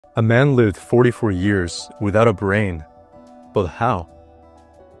A man lived 44 years without a brain. But how?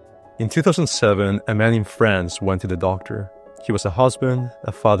 In 2007, a man in France went to the doctor. He was a husband,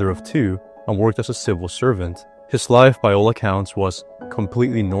 a father of two, and worked as a civil servant. His life, by all accounts, was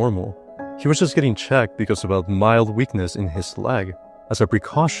completely normal. He was just getting checked because of a mild weakness in his leg. As a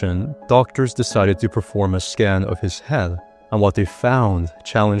precaution, doctors decided to perform a scan of his head, and what they found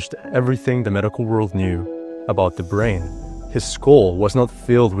challenged everything the medical world knew about the brain. His skull was not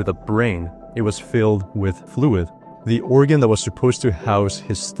filled with a brain, it was filled with fluid. The organ that was supposed to house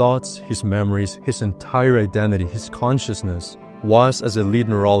his thoughts, his memories, his entire identity, his consciousness, was, as a lead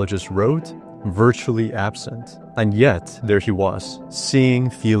neurologist wrote, virtually absent. And yet, there he was, seeing,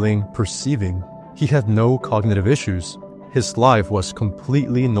 feeling, perceiving. He had no cognitive issues. His life was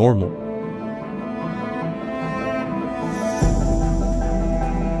completely normal.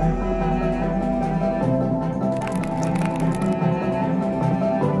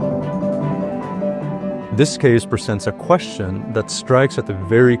 This case presents a question that strikes at the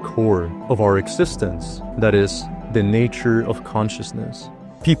very core of our existence, that is, the nature of consciousness.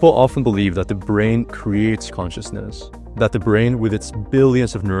 People often believe that the brain creates consciousness, that the brain with its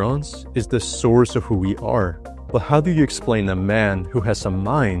billions of neurons is the source of who we are. But how do you explain a man who has a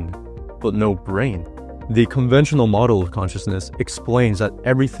mind but no brain? The conventional model of consciousness explains that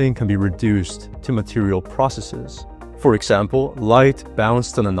everything can be reduced to material processes. For example, light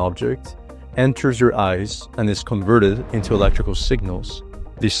bounced on an object enters your eyes and is converted into electrical signals.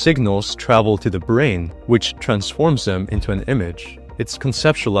 These signals travel to the brain, which transforms them into an image. It's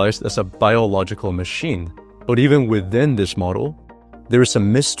conceptualized as a biological machine. But even within this model, there is a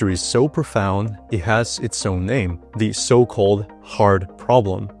mystery so profound it has its own name, the so-called hard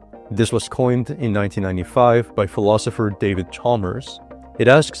problem. This was coined in 1995 by philosopher David Chalmers. It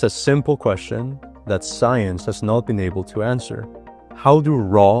asks a simple question that science has not been able to answer. How do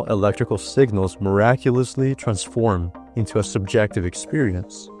raw electrical signals miraculously transform into a subjective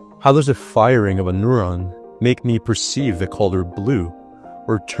experience? How does the firing of a neuron make me perceive the color blue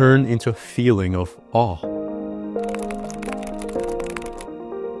or turn into a feeling of awe?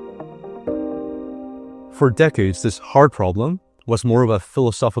 For decades, this hard problem was more of a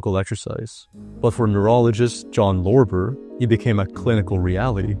philosophical exercise. But for neurologist John Lorber, it became a clinical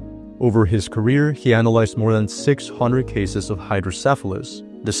reality. Over his career, he analyzed more than 600 cases of hydrocephalus,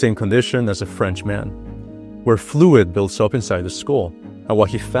 the same condition as a French man, where fluid builds up inside the skull. And what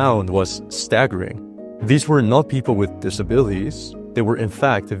he found was staggering. These were not people with disabilities. They were in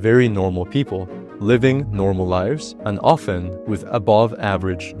fact very normal people, living normal lives and often with above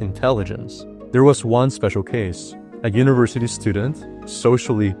average intelligence. There was one special case, a university student,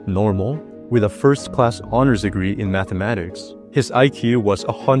 socially normal, with a first-class honors degree in mathematics. His IQ was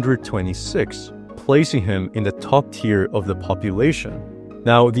 126, placing him in the top tier of the population.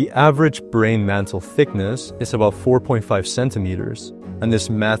 Now, the average brain mantle thickness is about 4.5 centimeters, and this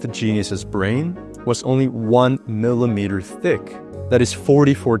math genius's brain was only 1 millimeter thick. That is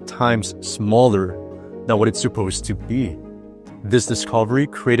 44 times smaller than what it's supposed to be. This discovery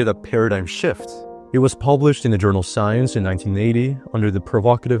created a paradigm shift. It was published in the journal Science in 1980 under the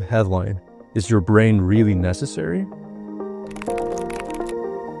provocative headline, "Is your brain really necessary?"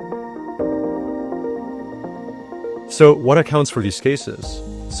 So what accounts for these cases?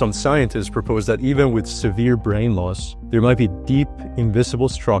 Some scientists propose that even with severe brain loss, there might be deep, invisible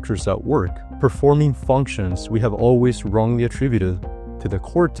structures at work, performing functions we have always wrongly attributed to the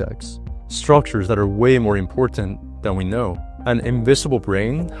cortex, structures that are way more important than we know. An invisible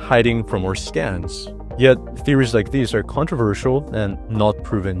brain hiding from our scans. Yet, theories like these are controversial and not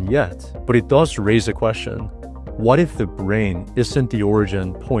proven yet. But it does raise a question. What if the brain isn't the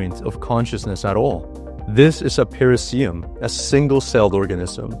origin point of consciousness at all? This is a periseum, a single-celled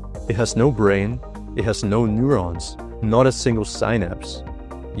organism. It has no brain, it has no neurons, not a single synapse.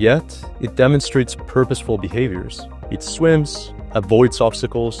 Yet, it demonstrates purposeful behaviors. It swims, avoids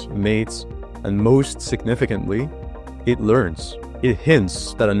obstacles, mates, and most significantly, it learns. It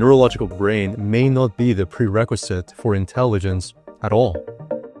hints that a neurological brain may not be the prerequisite for intelligence at all.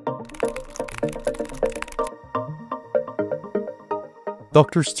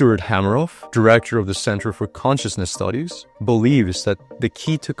 Dr. Stuart Hameroff, director of the Center for Consciousness Studies, believes that the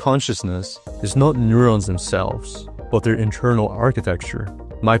key to consciousness is not neurons themselves, but their internal architecture,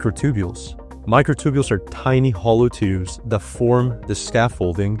 microtubules. Microtubules are tiny hollow tubes that form the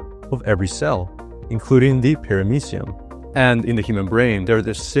scaffolding of every cell, including the paramecium. And in the human brain, they're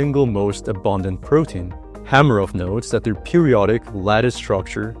the single most abundant protein. Hameroff notes that their periodic lattice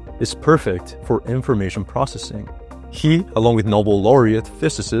structure is perfect for information processing. He, along with Nobel laureate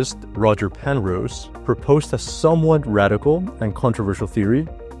physicist Roger Penrose, proposed a somewhat radical and controversial theory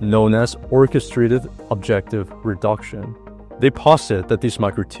known as orchestrated objective reduction. They posit that these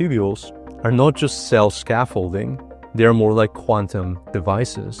microtubules are not just cell scaffolding, they are more like quantum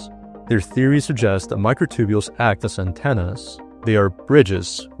devices. Their theory suggests that microtubules act as antennas. They are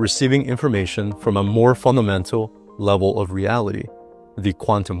bridges receiving information from a more fundamental level of reality, the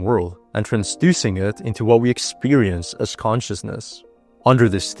quantum world, and transducing it into what we experience as consciousness. Under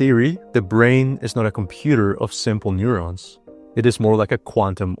this theory, the brain is not a computer of simple neurons. It is more like a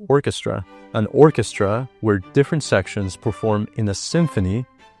quantum orchestra, an orchestra where different sections perform in a symphony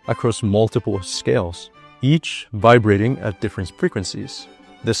across multiple scales, each vibrating at different frequencies.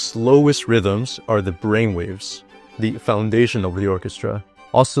 The slowest rhythms are the brainwaves, the foundation of the orchestra,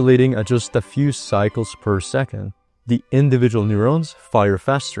 oscillating at just a few cycles per second. The individual neurons fire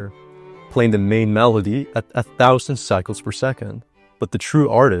faster, playing the main melody at 1,000 cycles per second. But the true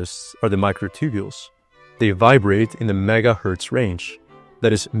artists are the microtubules. They vibrate in the megahertz range,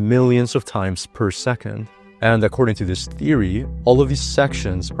 that is millions of times per second. And according to this theory, all of these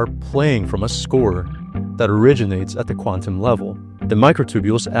sections are playing from a score that originates at the quantum level. The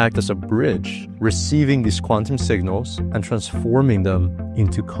microtubules act as a bridge, receiving these quantum signals and transforming them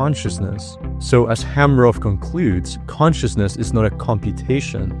into consciousness. So as Hamroff concludes, consciousness is not a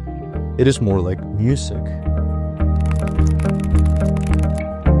computation, it is more like music.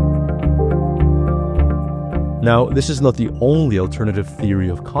 Now, this is not the only alternative theory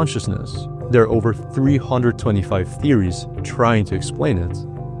of consciousness. There are over 325 theories trying to explain it.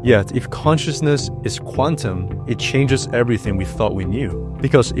 Yet, if consciousness is quantum, it changes everything we thought we knew.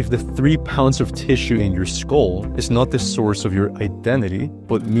 Because if the 3 pounds of tissue in your skull is not the source of your identity,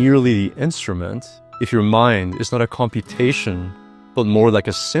 but merely the instrument, if your mind is not a computation, but more like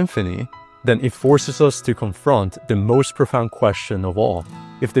a symphony, then it forces us to confront the most profound question of all.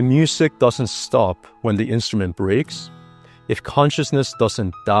 If the music doesn't stop when the instrument breaks, if consciousness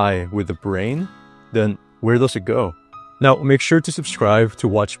doesn't die with the brain, then where does it go? Now, make sure to subscribe to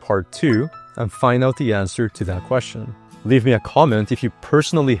watch part 2 and find out the answer to that question. Leave me a comment if you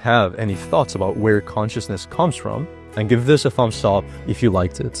personally have any thoughts about where consciousness comes from, and give this a thumbs up if you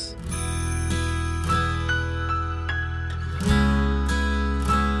liked it.